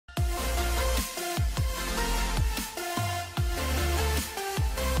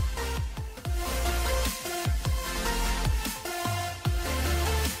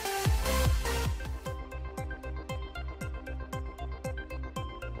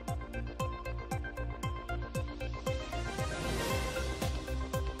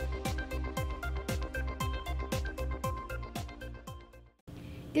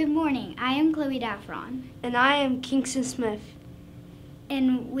Good morning. I am Chloe Daffron. And I am Kingston Smith.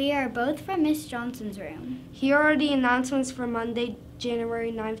 And we are both from Miss Johnson's room. Here are the announcements for Monday, January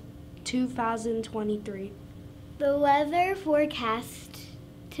 9th, 2023. The weather forecast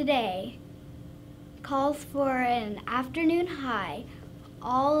today calls for an afternoon high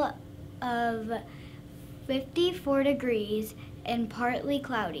all of 54 degrees and partly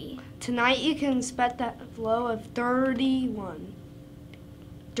cloudy. Tonight you can expect a low of 31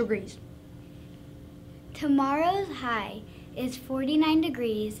 degrees. Tomorrow's high is 49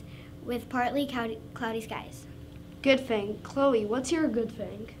 degrees with partly cloudy skies. Good thing. Chloe, what's your good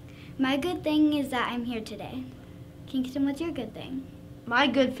thing? My good thing is that I'm here today. Kingston, what's your good thing? My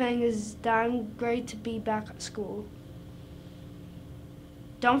good thing is that I'm great to be back at school.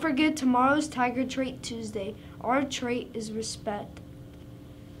 Don't forget tomorrow's Tiger Trait Tuesday. Our trait is respect.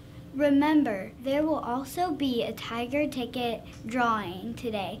 Remember, there will also be a Tiger ticket drawing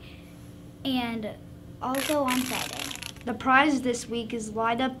today and also on Friday. The prize this week is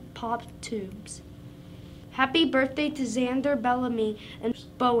light up pop tubes. Happy birthday to Xander Bellamy and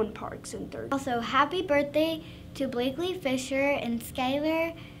Bowen Parks in third. Also, happy birthday to Blakely Fisher and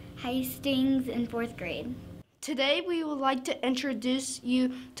Skylar Hastings in fourth grade. Today we would like to introduce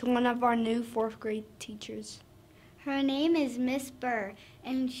you to one of our new fourth grade teachers. Her name is Miss Burr,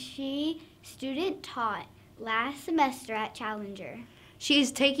 and she student taught last semester at Challenger. She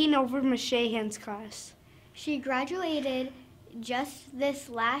is taking over Ms. Shahan's class. She graduated just this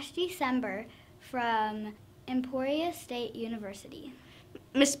last December from Emporia State University.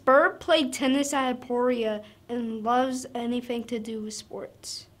 Miss Burr played tennis at Emporia and loves anything to do with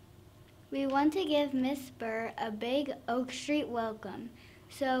sports. We want to give Miss Burr a big Oak Street welcome.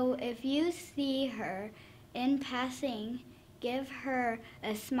 So if you see her in passing, give her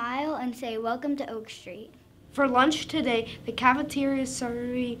a smile and say, "Welcome to Oak Street." For lunch today, the cafeteria is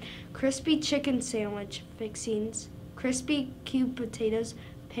serving crispy chicken sandwich fixings, crispy cubed potatoes,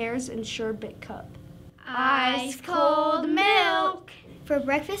 pears, and sherbet cup. Ice cold milk! For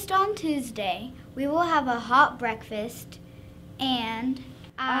breakfast on Tuesday, we will have a hot breakfast and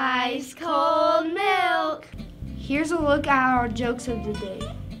ice cold milk. Here's a look at our jokes of the day.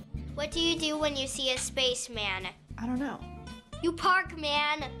 What do you do when you see a spaceman? I don't know. You park,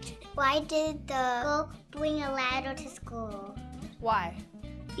 man. Why did the girl bring a ladder to school? Why?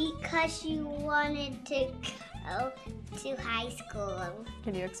 Because she wanted to go to high school.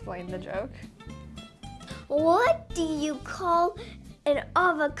 Can you explain the joke? What do you call an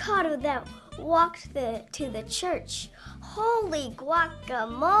avocado that walked to the church? Holy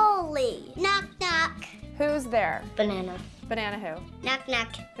guacamole! Knock, knock. Who's there? Banana. Banana who? Knock,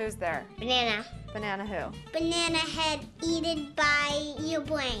 knock. Who's there? Banana. Banana who? Banana head eaten by your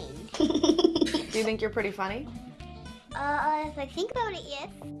brain. Do you think you're pretty funny? If I think about it, yes.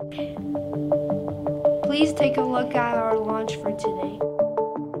 Please take a look at our lunch for today.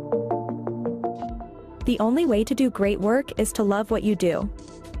 The only way to do great work is to love what you do.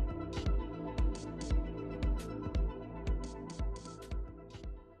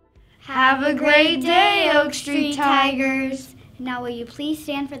 Have a great day, Oak Street Tigers. Now will you please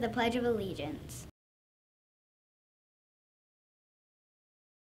stand for the Pledge of Allegiance?